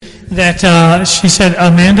that she said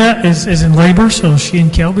Amanda is in labor, so she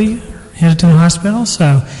and Kelby are headed to the hospital.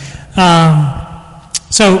 So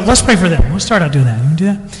let's pray for them. We'll start out doing that. You can do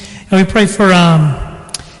that? And we pray for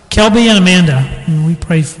Kelby and Amanda, and we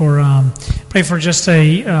pray for just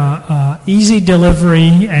a easy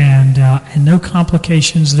delivery and no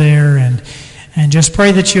complications there, and just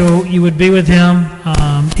pray that you would be with him,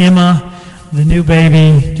 Emma, the new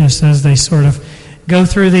baby, just as they sort of go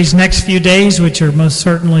through these next few days, which are most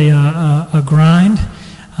certainly a grind.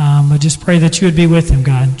 But just pray that you would be with them,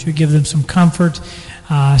 God. That you would give them some comfort,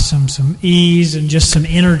 some ease, and just some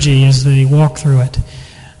energy as they walk through it.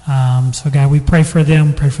 So, God, we pray for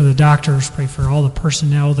them, pray for the doctors, pray for all the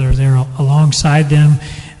personnel that are there alongside them.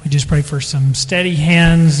 We just pray for some steady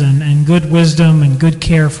hands and good wisdom and good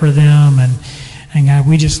care for them. And God,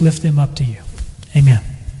 we just lift them up to you. Amen.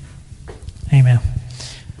 Amen.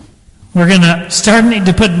 We're going to need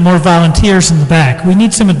to put more volunteers in the back. We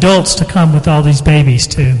need some adults to come with all these babies,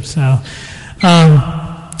 too. So, let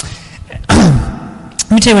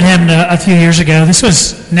me tell you what happened a few years ago. This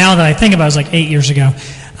was, now that I think about it, it was like 8 years ago.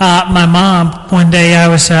 My mom, one day I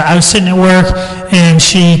was sitting at work, and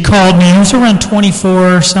she called me. It was around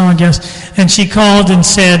 24 or so, I guess. And she called and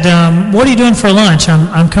said, "What are you doing for lunch?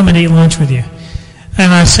 I'm coming to eat lunch with you."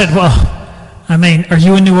 And I said, "Well, I mean, are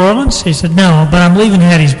you in New Orleans?" She said, "No, but I'm leaving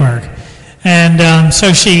Hattiesburg." And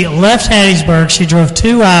so she left Hattiesburg. She drove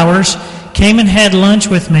 2 hours, came and had lunch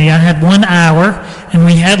with me. I had 1 hour, and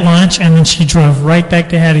we had lunch, and then she drove right back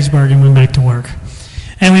to Hattiesburg and went back to work.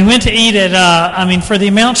 And we went to eat at, for the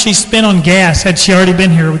amount she spent on gas, had she already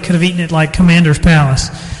been here, we could have eaten at like Commander's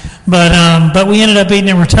Palace. But we ended up eating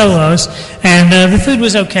at Rotolo's, and the food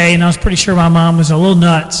was okay, and I was pretty sure my mom was a little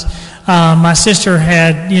nuts. My sister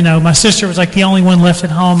was like the only one left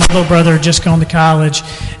at home. My little brother had just gone to college,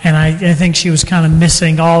 and I think she was kind of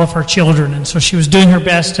missing all of her children, and so she was doing her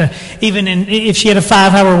best to, if she had a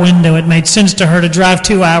 5-hour window, it made sense to her to drive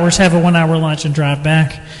 2 hours, have a 1 hour lunch, and drive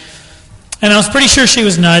back. And I was pretty sure she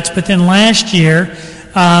was nuts, but then last year,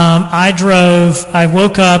 I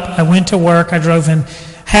woke up, I went to work, I drove in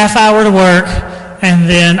half hour to work, and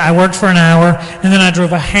then I worked for an hour, and then I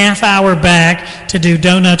drove a half hour back to do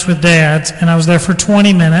donuts with Dad's, and I was there for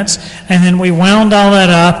 20 minutes, and then we wound all that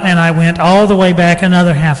up, and I went all the way back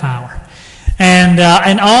another half hour. And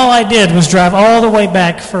all I did was drive all the way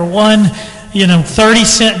back for one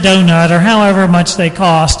 30-cent donut or however much they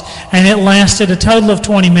cost, and it lasted a total of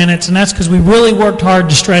 20 minutes, and that's because we really worked hard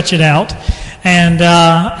to stretch it out, and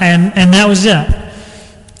that was it.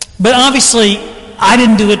 But obviously, I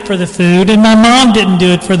didn't do it for the food, and my mom didn't do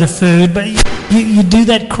it for the food, but you do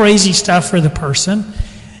that crazy stuff for the person,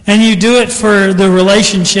 and you do it for the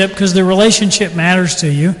relationship because the relationship matters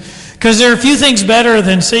to you. Because there are a few things better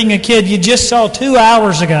than seeing a kid you just saw 2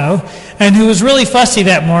 hours ago and who was really fussy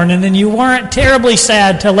that morning, and you weren't terribly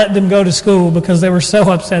sad to let them go to school because they were so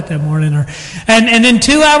upset that morning. And then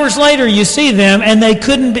 2 hours later you see them and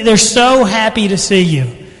they're so happy to see you.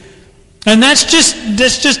 And that's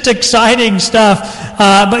just exciting stuff.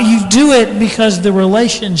 But you do it because the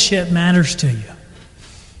relationship matters to you.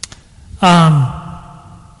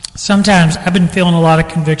 Sometimes I've been feeling a lot of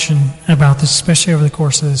conviction about this, especially over the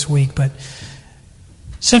course of this week. But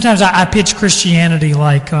sometimes I pitch Christianity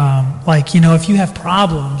like if you have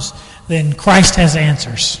problems, then Christ has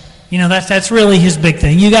answers. That's really his big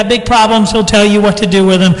thing. You got big problems, he'll tell you what to do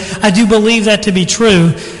with them. I do believe that to be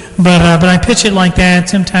true, but I pitch it like that.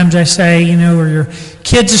 Sometimes I say, are your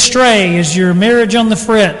kids astray? Is your marriage on the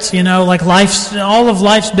fritz? Like all of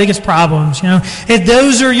life's biggest problems. If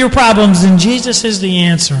those are your problems, then Jesus is the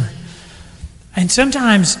answer. And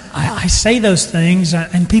sometimes I say those things,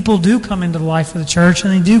 and people do come into the life of the church,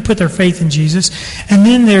 and they do put their faith in Jesus, and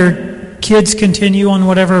then their kids continue on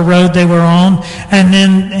whatever road they were on, and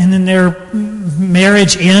then their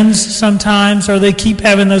marriage ends sometimes, or they keep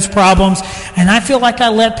having those problems, and I feel like I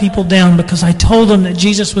let people down because I told them that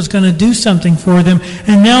Jesus was going to do something for them,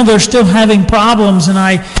 and now they're still having problems, and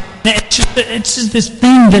it's just this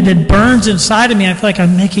thing that burns inside of me. I feel like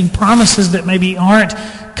I'm making promises that maybe aren't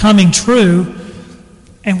coming true.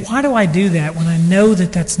 And why do I do that when I know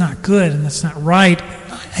that that's not good and that's not right?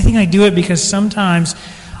 I think I do it because sometimes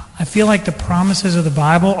I feel like the promises of the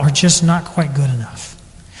Bible are just not quite good enough.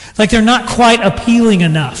 Like they're not quite appealing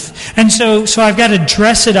enough. And so I've got to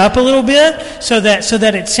dress it up a little bit so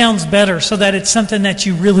that it sounds better, so that it's something that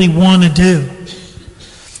you really want to do.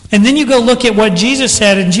 And then you go look at what Jesus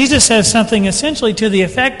said, and Jesus says something essentially to the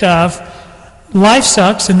effect of, life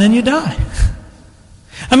sucks and then you die.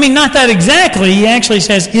 I mean, not that exactly. He actually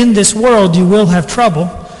says, in this world you will have trouble.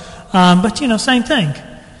 But, same thing.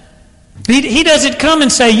 He doesn't come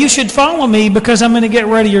and say, you should follow me because I'm going to get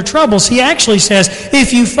rid of your troubles. He actually says,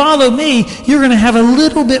 if you follow me, you're going to have a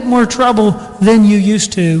little bit more trouble than you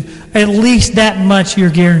used to. At least that much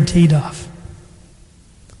you're guaranteed of.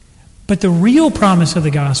 But the real promise of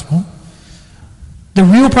the gospel, the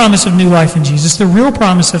real promise of new life in Jesus, the real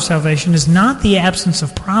promise of salvation is not the absence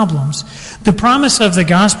of problems. The promise of the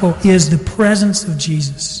gospel is the presence of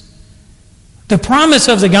Jesus. The promise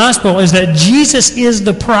of the gospel is that Jesus is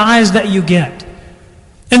the prize that you get.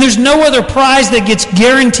 And there's no other prize that gets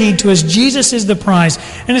guaranteed to us. Jesus is the prize.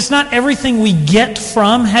 And it's not everything we get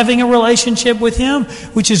from having a relationship with Him,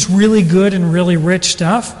 which is really good and really rich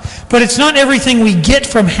stuff. But it's not everything we get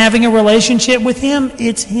from having a relationship with Him.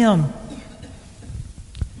 It's Him.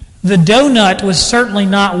 The donut was certainly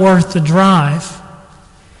not worth the drive.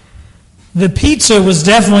 The pizza was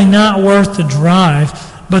definitely not worth the drive.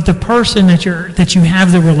 But the person that you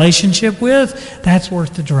have the relationship with, that's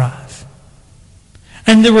worth the drive.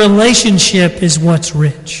 And the relationship is what's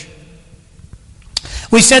rich.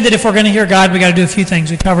 We said that if we're going to hear God, we got to do a few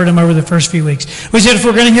things. We covered them over the first few weeks. We said if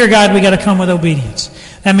we're going to hear God, we got to come with obedience.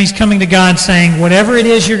 That means coming to God saying, whatever it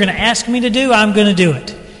is you're going to ask me to do, I'm going to do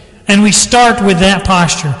it. And we start with that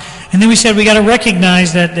posture. And then we said we got to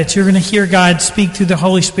recognize that you're going to hear God speak through the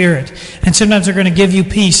Holy Spirit. And sometimes they're going to give you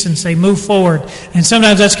peace and say, move forward. And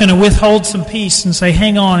sometimes that's going to withhold some peace and say,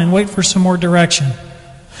 hang on and wait for some more direction.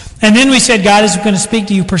 And then we said God is going to speak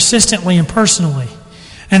to you persistently and personally.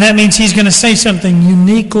 And that means He's going to say something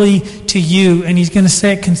uniquely to you. And He's going to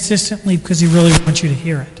say it consistently because He really wants you to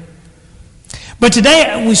hear it. But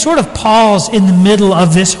today we sort of pause in the middle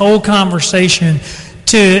of this whole conversation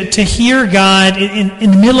to hear God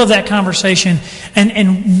in the middle of that conversation.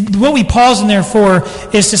 And what we pause in there for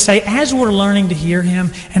is to say, as we're learning to hear Him,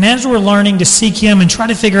 and as we're learning to seek Him and try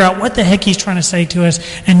to figure out what the heck He's trying to say to us,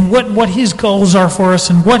 and what His goals are for us,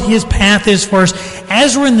 and what His path is for us,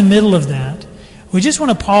 as we're in the middle of that, we just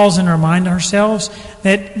want to pause and remind ourselves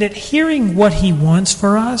that hearing what He wants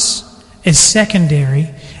for us is secondary,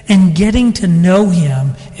 and getting to know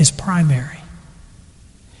Him is primary.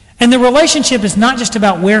 And the relationship is not just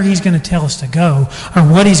about where He's going to tell us to go or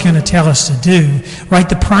what He's going to tell us to do, right?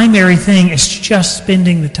 The primary thing is just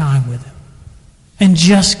spending the time with Him and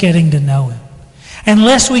just getting to know Him.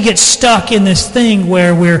 Unless we get stuck in this thing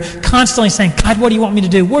where we're constantly saying, God, what do you want me to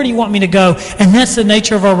do? Where do you want me to go? And that's the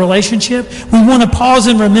nature of our relationship. We want to pause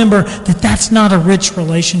and remember that that's not a rich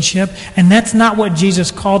relationship, and that's not what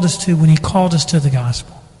Jesus called us to when He called us to the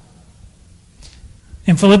gospel.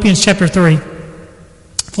 In Philippians chapter 3,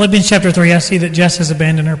 I see that Jess has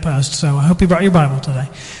abandoned her post, so I hope you brought your Bible today.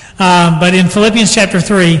 But in Philippians chapter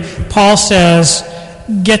 3, Paul says,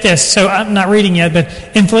 get this, so I'm not reading yet, but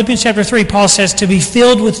in Philippians chapter 3, Paul says to be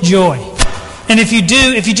filled with joy. And if you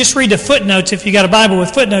just read the footnotes, if you got a Bible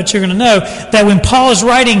with footnotes, you're going to know that when Paul is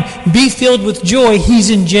writing, be filled with joy, he's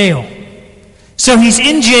in jail. So he's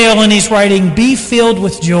in jail and he's writing, be filled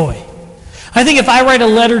with joy. I think if I write a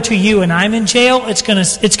letter to you and I'm in jail, it's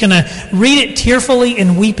gonna read it tearfully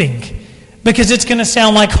and weeping, because it's gonna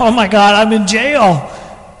sound like, oh my God, I'm in jail.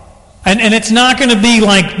 And it's not gonna be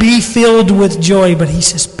like, be filled with joy, but he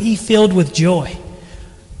says, be filled with joy.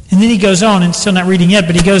 And then he goes on, and still not reading yet,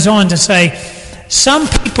 but he goes on to say, some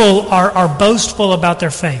people are boastful about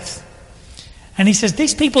their faith. And he says,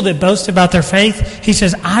 these people that boast about their faith, he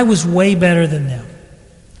says, I was way better than them.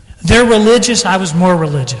 They're religious, I was more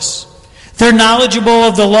religious. They're knowledgeable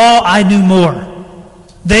of the law, I knew more.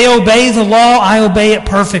 They obey the law, I obey it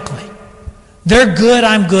perfectly. They're good,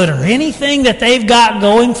 I'm gooder. Anything that they've got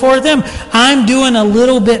going for them, I'm doing a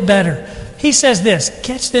little bit better. He says this,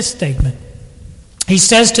 catch this statement. He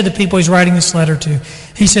says to the people he's writing this letter to,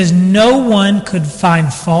 he says, no one could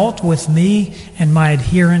find fault with me and my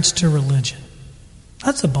adherence to religion.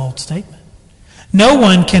 That's a bold statement. No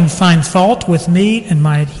one can find fault with me and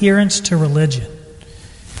my adherence to religion.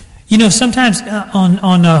 You know, sometimes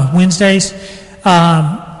on Wednesdays,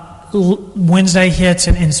 Wednesday hits,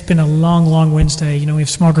 and it's been a long Wednesday. You know, we have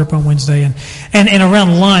small group on Wednesday, and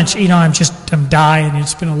around lunch, you know, I'm dying.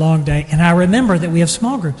 It's been a long day, and I remember that we have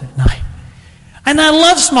small group that night. And I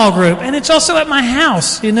love small group, and it's also at my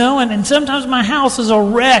house, you know, and sometimes my house is a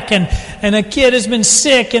wreck, and a kid has been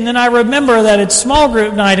sick, and then I remember that it's small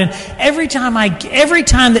group night, and every time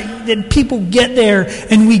that people get there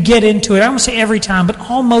and we get into it, I won't say every time, but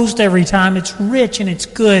almost every time, it's rich and it's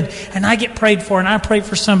good, and I get prayed for, and I pray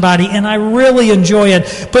for somebody, and I really enjoy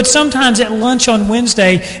it. But sometimes at lunch on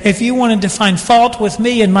Wednesday, if you wanted to find fault with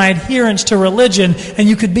me and my adherence to religion, and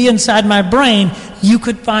you could be inside my brain, you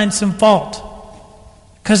could find some fault.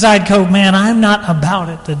 Because I'd go, man, I'm not about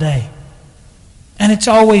it today. And it's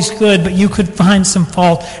always good, but you could find some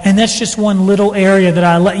fault. And that's just one little area that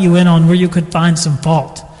I let you in on where you could find some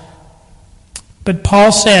fault. But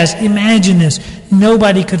Paul says, imagine this,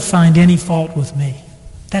 nobody could find any fault with me.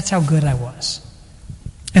 That's how good I was.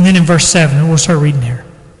 And then in verse 7, we'll start reading here.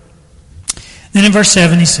 Then in verse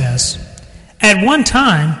 7 he says, at one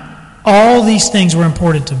time, all these things were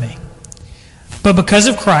important to me. But because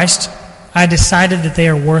of Christ, I decided that they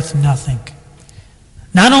are worth nothing.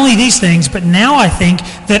 Not only these things, but now I think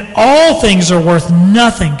that all things are worth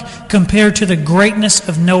nothing compared to the greatness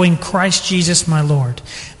of knowing Christ Jesus my Lord.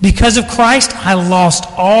 Because of Christ, I lost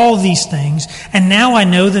all these things, and now I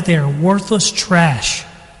know that they are worthless trash.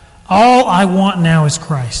 All I want now is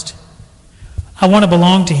Christ. I want to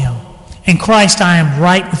belong to Him. In Christ I am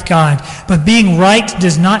right with God. But being right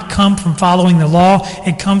does not come from following the law.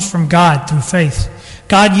 It comes from God through faith.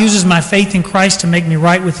 God uses my faith in Christ to make me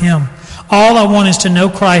right with Him. All I want is to know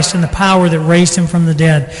Christ and the power that raised Him from the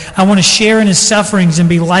dead. I want to share in His sufferings and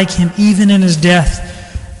be like Him even in His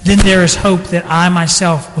death. Then there is hope that I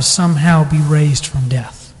myself will somehow be raised from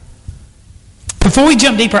death. Before we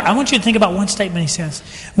jump deeper, I want you to think about one statement he says.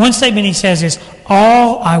 One statement he says is,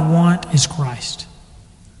 all I want is Christ.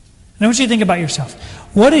 And I want you to think about yourself.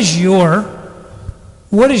 What is your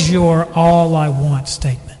all I want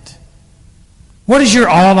statement? What is your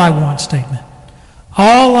all I want statement?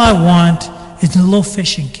 All I want is a little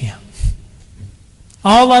fishing camp.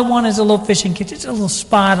 All I want is a little fishing camp. Just a little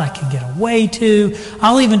spot I can get away to.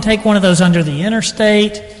 I'll even take one of those under the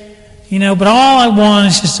interstate. But all I want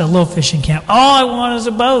is just a little fishing camp. All I want is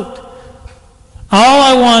a boat. All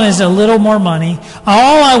I want is a little more money.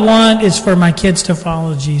 All I want is for my kids to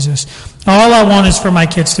follow Jesus. All I want is for my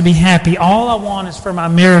kids to be happy. All I want is for my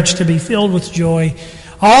marriage to be filled with joy.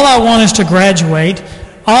 All I want is to graduate.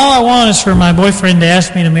 All I want is for my boyfriend to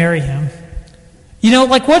ask me to marry him.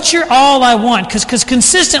 What's your all I want? Because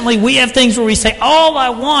consistently we have things where we say, all I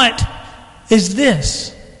want is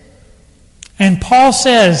this. And Paul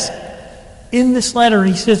says, in this letter,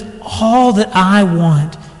 he says, all that I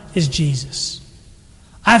want is Jesus.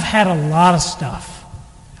 I've had a lot of stuff.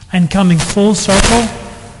 And coming full circle,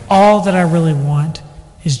 all that I really want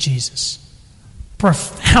is Jesus.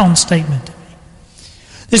 Profound statement to me.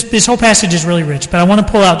 This whole passage is really rich, but I want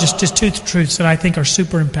to pull out just two truths that I think are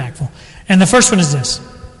super impactful. And the first one is this,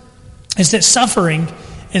 is that suffering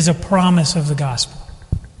is a promise of the gospel.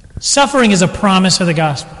 Suffering is a promise of the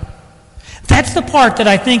gospel. That's the part that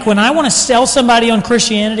I think when I want to sell somebody on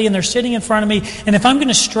Christianity and they're sitting in front of me, and if I'm going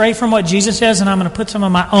to stray from what Jesus says and I'm going to put some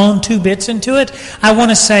of my own 2 bits into it, I want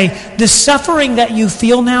to say, the suffering that you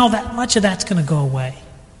feel now, that much of that's going to go away.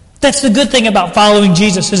 That's the good thing about following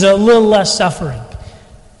Jesus, is a little less suffering.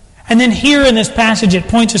 And then here in this passage, it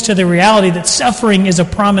points us to the reality that suffering is a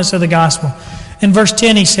promise of the gospel. In verse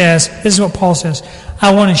 10, he says, this is what Paul says,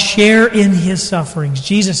 I want to share in His sufferings,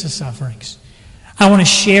 Jesus' sufferings. I want to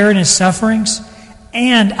share in His sufferings,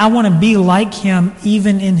 and I want to be like Him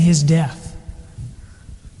even in His death.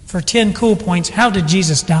 For 10 cool points, how did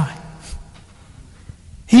Jesus die?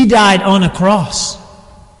 He died on a cross.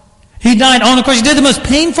 He died on a cross. He did the most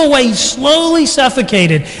painful way. He slowly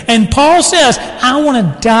suffocated. And Paul says, I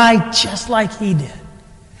want to die just like He did.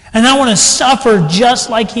 And I want to suffer just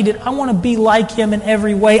like He did. I want to be like Him in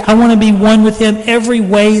every way. I want to be one with Him every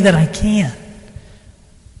way that I can.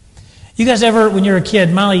 You guys ever, when you were a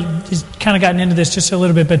kid, Molly has kind of gotten into this just a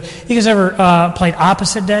little bit, but you guys ever played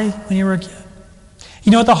Opposite Day when you were a kid?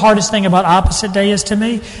 You know what the hardest thing about Opposite Day is to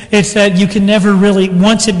me? It's that you can never really,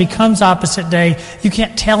 once it becomes Opposite Day, you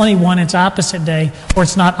can't tell anyone it's Opposite Day or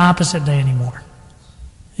it's not Opposite Day anymore.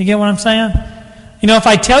 You get what I'm saying? If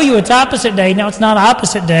I tell you it's Opposite Day, now it's not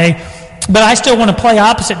Opposite Day, but I still want to play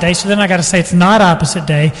Opposite Day, so then I got to say it's not Opposite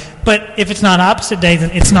Day. But if it's not Opposite Day,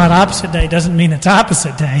 then it's not Opposite Day. It doesn't mean it's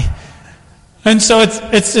Opposite Day. And so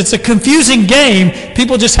it's a confusing game.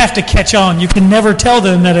 People just have to catch on. You can never tell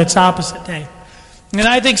them that it's Opposite Day. And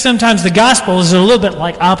I think sometimes the gospel is a little bit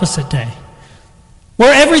like Opposite Day,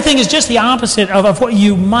 where everything is just the opposite of what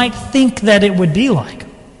you might think that it would be like.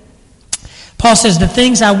 Paul says, the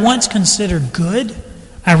things I once considered good,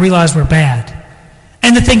 I realized were bad.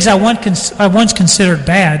 And the things I once considered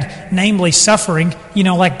bad, namely suffering,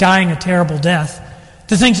 like dying a terrible death,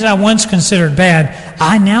 the things that I once considered bad,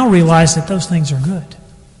 I now realize that those things are good.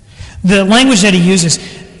 The language that he uses,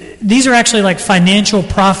 these are actually like financial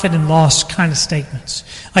profit and loss kind of statements.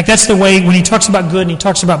 Like that's the way, when he talks about good and he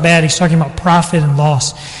talks about bad, he's talking about profit and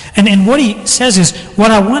loss. And what he says is,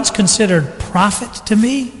 what I once considered profit to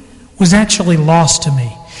me was actually loss to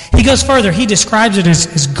me. He goes further. He describes it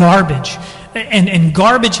as garbage. and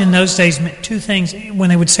garbage in those days meant two things. When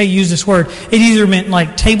they would use this word, it either meant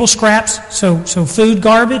like table scraps, so food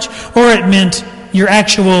garbage, or it meant your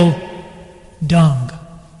actual dung,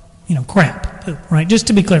 crap, poop, right? Just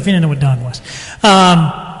to be clear, if you didn't know what dung was.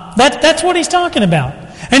 That's what he's talking about.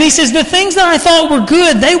 And he says, the things that I thought were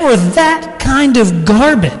good, they were that kind of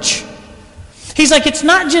garbage. He's like, it's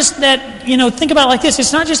not just that, think about it like this.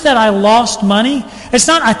 It's not just that I lost money. It's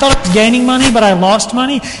not I thought I was gaining money, but I lost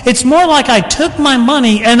money. It's more like I took my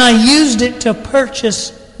money and I used it to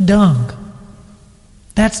purchase dung.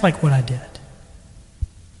 That's like what I did.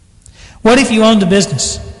 What if you owned a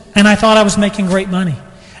business and I thought I was making great money?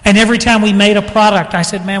 And every time we made a product, I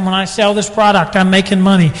said, man, when I sell this product, I'm making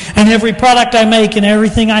money. And every product I make and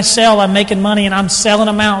everything I sell, I'm making money, and I'm selling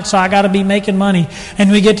them out, so I got to be making money. And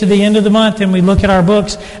we get to the end of the month and we look at our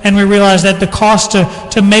books and we realize that the cost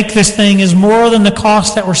to make this thing is more than the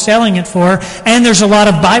cost that we're selling it for. And there's a lot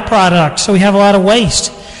of byproducts, so we have a lot of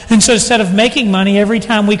waste. And so instead of making money, every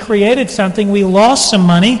time we created something, we lost some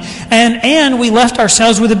money, and we left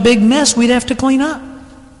ourselves with a big mess we'd have to clean up.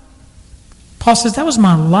 Paul says, that was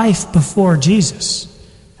my life before Jesus.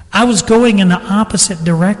 I was going in the opposite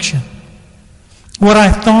direction. What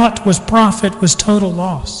I thought was profit was total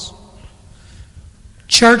loss.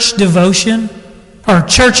 Church devotion, or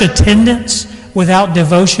church attendance without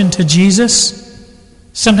devotion to Jesus,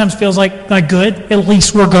 sometimes feels like good. At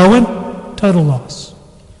least we're going. Total loss.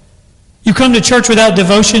 You come to church without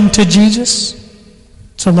devotion to Jesus,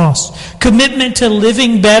 it's a loss. Commitment to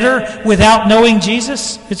living better without knowing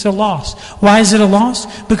Jesus, it's a loss. Why is it a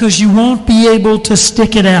loss? Because you won't be able to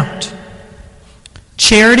stick it out.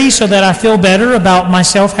 Charity, so that I feel better about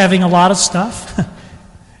myself having a lot of stuff.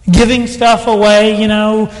 Giving stuff away,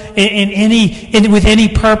 with any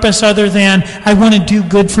purpose other than I want to do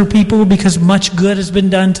good for people because much good has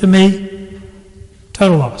been done to me.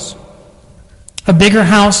 Total loss. A bigger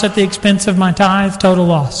house at the expense of my tithe, total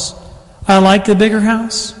loss. I like the bigger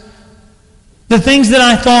house. The things that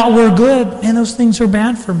I thought were good, man, those things are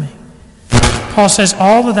bad for me. Paul says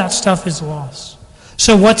all of that stuff is loss.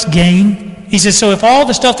 So what's gain? He says, so if all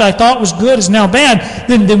the stuff that I thought was good is now bad,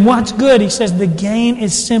 then what's good? He says the gain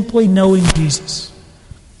is simply knowing Jesus.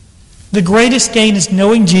 The greatest gain is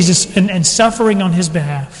knowing Jesus and suffering on His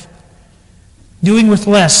behalf. Doing with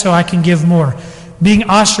less so I can give more. Being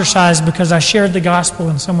ostracized because I shared the gospel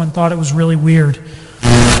and someone thought it was really weird.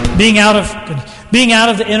 Being out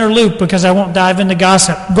of the inner loop because I won't dive into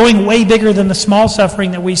gossip. Going way bigger than the small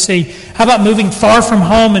suffering that we see. How about moving far from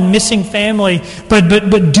home and missing family, but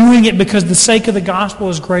doing it because the sake of the gospel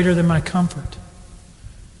is greater than my comfort?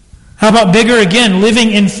 How about bigger again,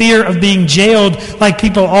 living in fear of being jailed like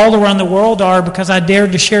people all around the world are because I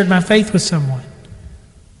dared to share my faith with someone?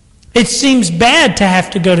 It seems bad to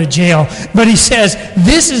have to go to jail, but he says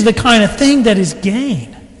this is the kind of thing that is gain.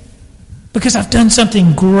 Because I've done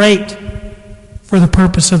something great for the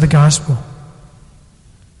purpose of the gospel.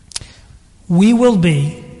 We will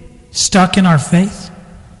be stuck in our faith,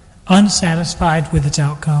 unsatisfied with its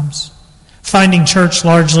outcomes, finding church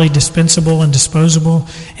largely dispensable and disposable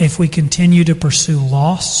if we continue to pursue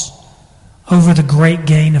loss over the great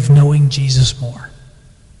gain of knowing Jesus more.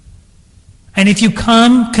 And if you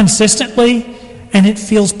come consistently and it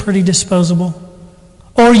feels pretty disposable,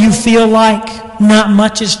 or you feel like not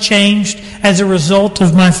much has changed as a result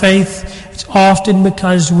of my faith, it's often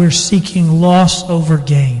because we're seeking loss over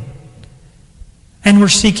gain. And we're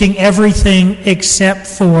seeking everything except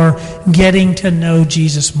for getting to know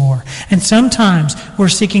Jesus more. And sometimes we're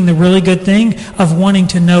seeking the really good thing of wanting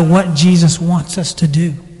to know what Jesus wants us to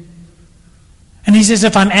do. And he says,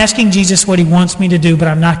 if I'm asking Jesus what He wants me to do, but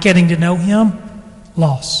I'm not getting to know Him,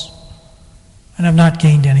 loss. And I've not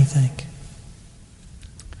gained anything.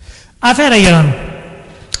 I've had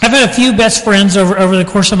a few best friends over the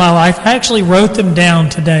course of my life. I actually wrote them down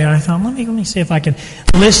today. I thought, let me see if I can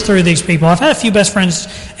list through these people. I've had a few best friends,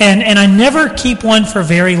 and I never keep one for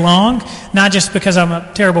very long, not just because I'm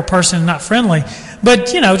a terrible person and not friendly, but,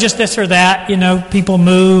 just this or that, people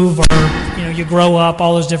move or, you grow up,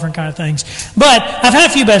 all those different kind of things. But I've had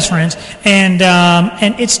a few best friends, and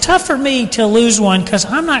it's tough for me to lose one because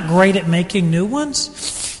I'm not great at making new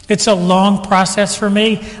ones. It's a long process for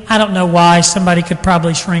me. I don't know why. Somebody could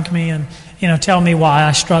probably shrink me and tell me why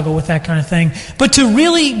I struggle with that kind of thing. But to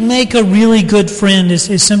really make a really good friend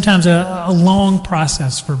is sometimes a long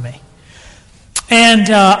process for me. And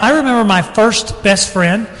I remember my first best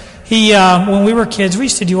friend. When we were kids, we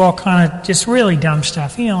used to do all kind of just really dumb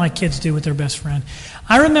stuff, like kids do with their best friend.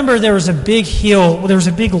 I remember there was a big hill, there was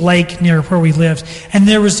a big lake near where we lived, and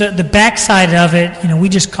there was the backside of it, we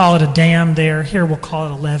just call it a dam there. Here we'll call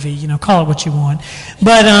it a levee, call it what you want.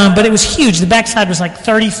 But it was huge. The backside was like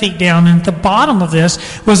 30 feet down, and at the bottom of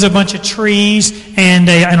this was a bunch of trees and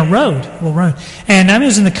a road, a little road. And I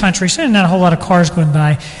was in the country, so not a whole lot of cars going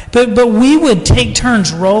by. But we would take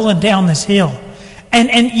turns rolling down this hill.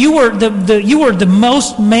 And you were the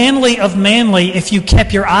most manly of manly if you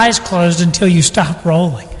kept your eyes closed until you stopped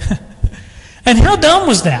rolling. And how dumb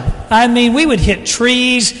was that? I mean, we would hit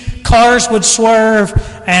trees, cars would swerve,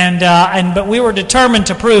 but we were determined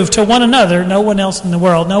to prove to one another, no one else in the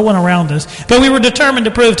world, no one around us, but we were determined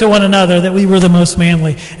to prove to one another that we were the most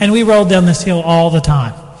manly. And we rolled down this hill all the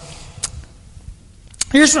time.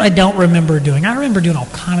 Here's what I don't remember doing. I remember doing all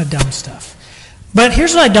kind of dumb stuff. But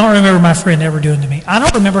here's what I don't remember my friend ever doing to me. I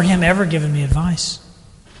don't remember him ever giving me advice.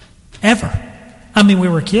 Ever. I mean, we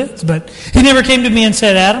were kids, but he never came to me and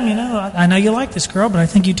said, Adam, I know you like this girl, but I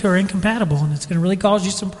think you two are incompatible, and it's going to really cause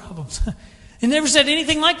you some problems. He never said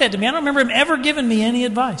anything like that to me. I don't remember him ever giving me any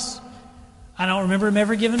advice. I don't remember him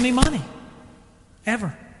ever giving me money.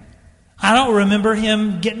 Ever. I don't remember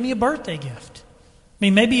him getting me a birthday gift. I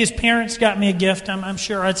mean, maybe his parents got me a gift, I'm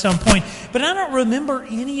sure, at some point. But I don't remember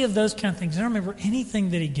any of those kind of things. I don't remember anything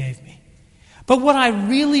that he gave me. But what I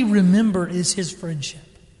really remember is his friendship.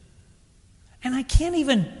 And I can't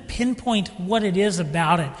even pinpoint what it is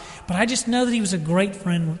about it. But I just know that he was a great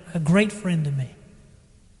friend to me.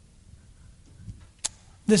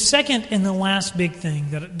 The second and the last big thing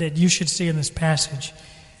that you should see in this passage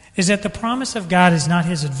is that the promise of God is not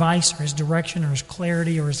his advice or his direction or his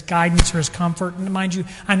clarity or his guidance or his comfort. And mind you,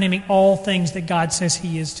 I'm naming all things that God says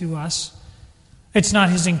he is to us. It's not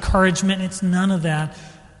his encouragement. It's none of that.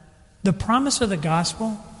 The promise of the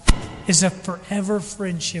gospel is a forever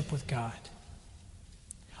friendship with God.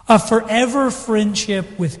 A forever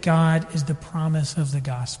friendship with God is the promise of the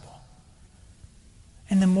gospel.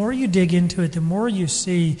 And the more you dig into it, the more you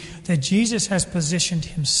see that Jesus has positioned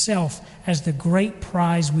himself as the great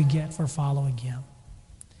prize we get for following him.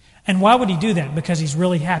 And why would he do that? Because he's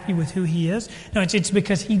really happy with who he is? No, it's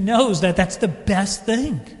because he knows that that's the best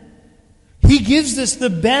thing. He gives us the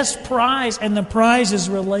best prize, and the prize is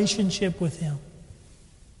relationship with him.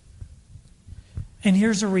 And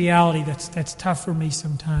here's a reality that's tough for me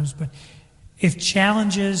sometimes, but if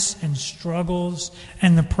challenges and struggles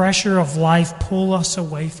and the pressure of life pull us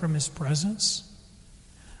away from his presence,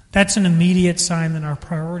 that's an immediate sign that our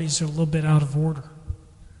priorities are a little bit out of order.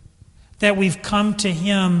 That we've come to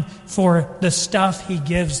him for the stuff he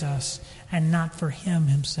gives us and not for him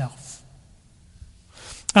himself.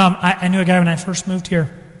 I knew a guy when I first moved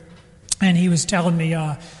here, and he was telling me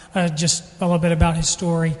just a little bit about his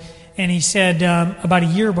story. And he said about a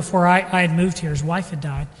year before I had moved here, his wife had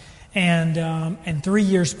died. And 3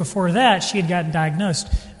 years before that, she had gotten diagnosed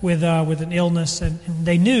with an illness, and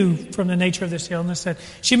they knew from the nature of this illness that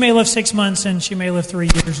she may live 6 months and she may live 3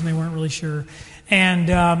 years, and they weren't really sure.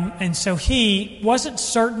 And so he wasn't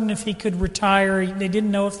certain if he could retire. They didn't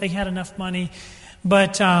know if they had enough money,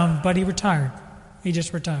 but he retired. He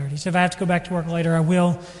just retired. He said, "If I have to go back to work later, I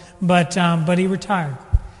will." But he retired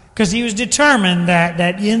because he was determined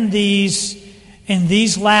that in these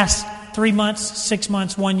last 3 months, 6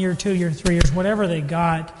 months, 1 year, 2 years, 3 years, whatever they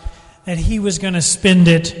got, that he was going to spend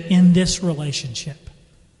it in this relationship.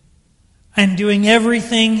 And doing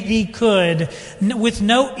everything he could with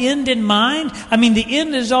no end in mind. I mean, the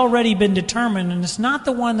end has already been determined, and it's not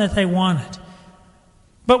the one that they wanted.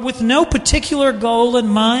 But with no particular goal in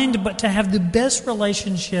mind, but to have the best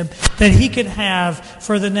relationship that he could have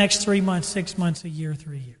for the next 3 months, 6 months, a year,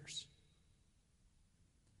 3 years.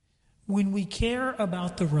 When we care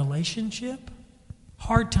about the relationship,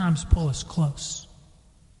 hard times pull us close.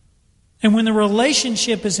 And when the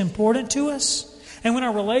relationship is important to us, and when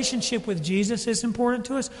our relationship with Jesus is important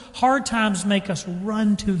to us, hard times make us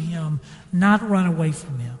run to him, not run away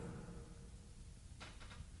from him.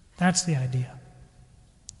 That's the idea.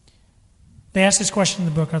 They asked this question in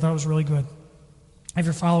the book. I thought it was really good, if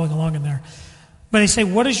you're following along in there. But they say,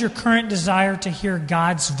 what does your current desire to hear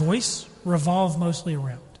God's voice revolve mostly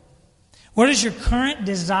around? What does your current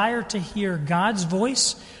desire to hear God's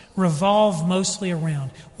voice revolve mostly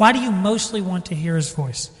around? Why do you mostly want to hear his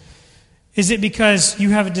voice? Is it because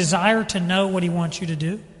you have a desire to know what he wants you to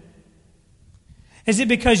do? Is it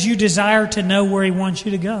because you desire to know where he wants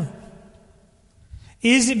you to go?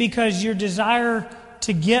 Is it because your desire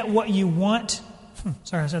to get what you want?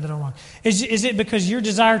 Sorry, I said that all wrong. Is it because your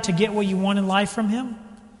desire to get what you want in life from him?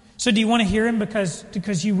 So do you want to hear him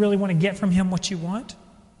because you really want to get from him what you want?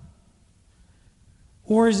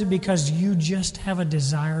 Or is it because you just have a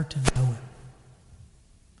desire to know him?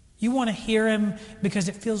 You want to hear Him because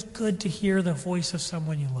it feels good to hear the voice of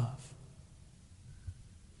someone you love.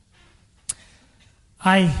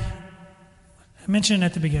 I mentioned it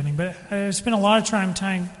at the beginning, but I spent a lot of time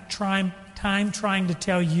trying to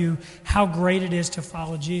tell you how great it is to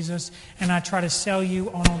follow Jesus, and I try to sell you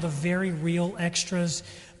on all the very real extras,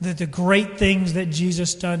 the great things that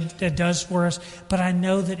Jesus does for us. But I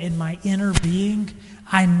know that in my inner being,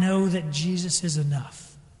 I know that Jesus is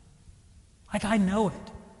enough. Like, I know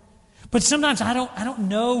it. But sometimes I don't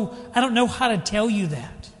know how to tell you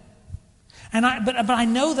that. But I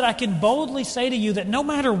know that I can boldly say to you that no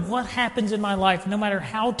matter what happens in my life, no matter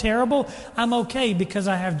how terrible, I'm okay because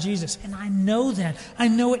I have Jesus. And I know that. I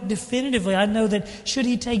know it definitively. I know that should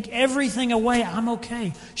He take everything away, I'm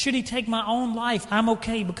okay. Should He take my own life, I'm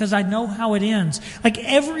okay because I know how it ends. Like,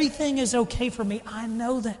 everything is okay for me. I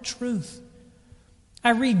know that truth. I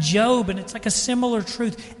read Job, and it's like a similar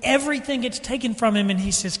truth. Everything gets taken from him, and he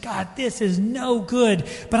says, God, this is no good,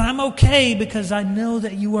 but I'm okay because I know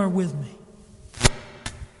that you are with me.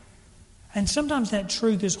 And sometimes that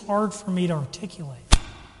truth is hard for me to articulate.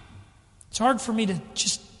 It's hard for me to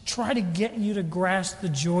just try to get you to grasp the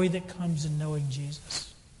joy that comes in knowing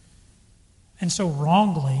Jesus. And so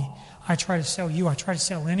wrongly, I try to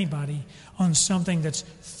sell anybody on something that's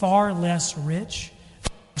far less rich,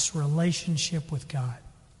 this relationship with God.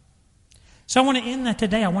 So I want to end that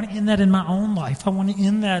today. I want to end that in my own life. I want to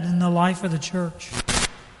end that in the life of the church.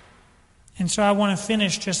 And so I want to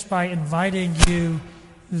finish just by inviting you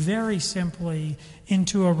very simply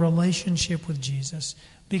into a relationship with Jesus,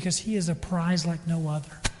 because He is a prize like no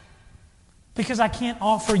other. Because I can't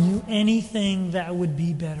offer you anything that would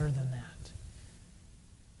be better than that.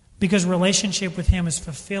 Because relationship with Him is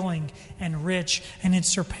fulfilling and rich, and it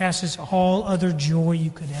surpasses all other joy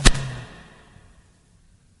you could ever know.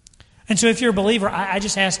 And so if you're a believer, I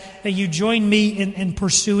just ask that you join me in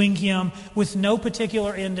pursuing Him with no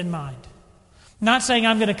particular end in mind. Not saying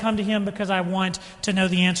I'm going to come to Him because I want to know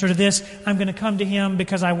the answer to this. I'm going to come to Him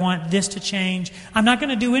because I want this to change. I'm not going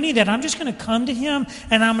to do any of that. I'm just going to come to Him,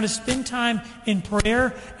 and I'm going to spend time in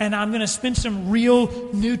prayer, and I'm going to spend some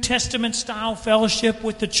real New Testament style fellowship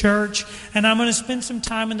with the church, and I'm going to spend some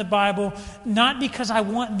time in the Bible, not because I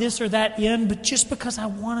want this or that end, but just because I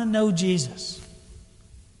want to know Jesus.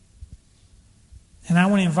 And I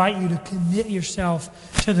want to invite you to commit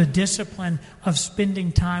yourself to the discipline of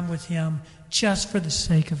spending time with Him just for the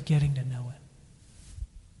sake of getting to know it.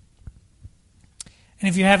 And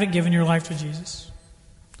if you haven't given your life to Jesus,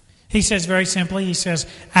 He says very simply, He says,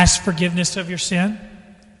 ask forgiveness of your sin,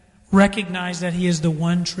 recognize that He is the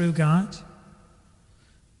one true God,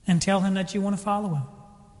 and tell Him that you want to follow Him,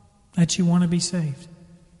 that you want to be saved.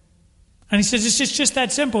 And He says it's just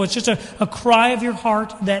that simple. It's just a cry of your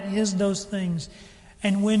heart that is those things.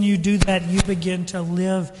 And when you do that, you begin to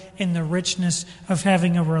live in the richness of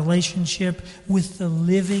having a relationship with the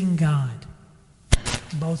living God,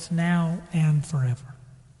 both now and forever.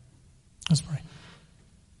 Let's pray.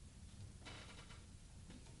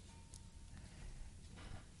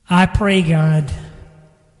 I pray, God,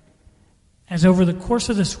 as over the course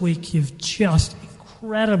of this week, You've just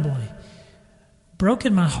incredibly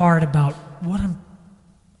broken my heart about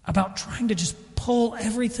trying to just pull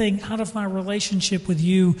everything out of my relationship with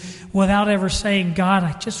You without ever saying, God,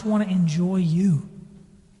 I just want to enjoy You.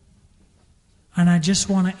 And I just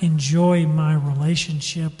want to enjoy my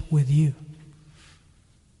relationship with You.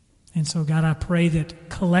 And so, God, I pray that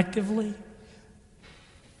collectively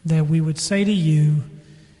that we would say to You,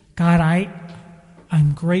 God,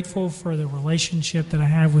 I'm grateful for the relationship that I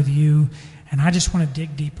have with You, and I just want to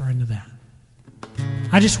dig deeper into that.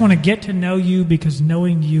 I just want to get to know You because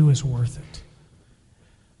knowing You is worth it.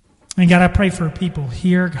 And God, I pray for people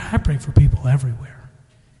here. God, I pray for people everywhere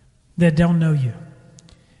that don't know You.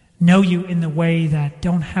 Know You in the way that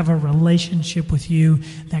don't have a relationship with You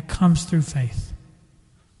that comes through faith.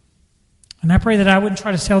 And I pray that I wouldn't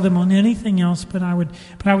try to sell them on anything else, but I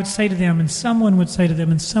would say to them, and someone would say to them,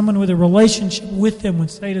 and someone with a relationship with them would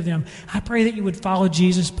say to them, I pray that you would follow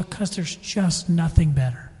Jesus because there's just nothing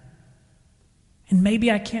better. And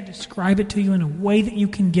maybe I can't describe it to you in a way that you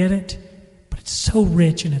can get it, but it's so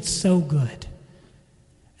rich and it's so good.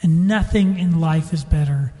 And nothing in life is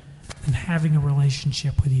better than having a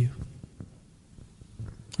relationship with You.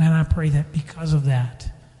 And I pray that because of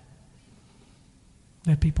that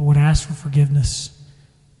people would ask for forgiveness,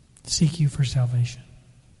 seek You for salvation.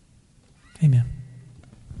 Amen.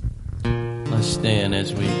 Let's stand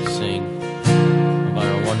as we sing about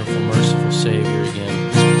our wonderful, merciful Savior.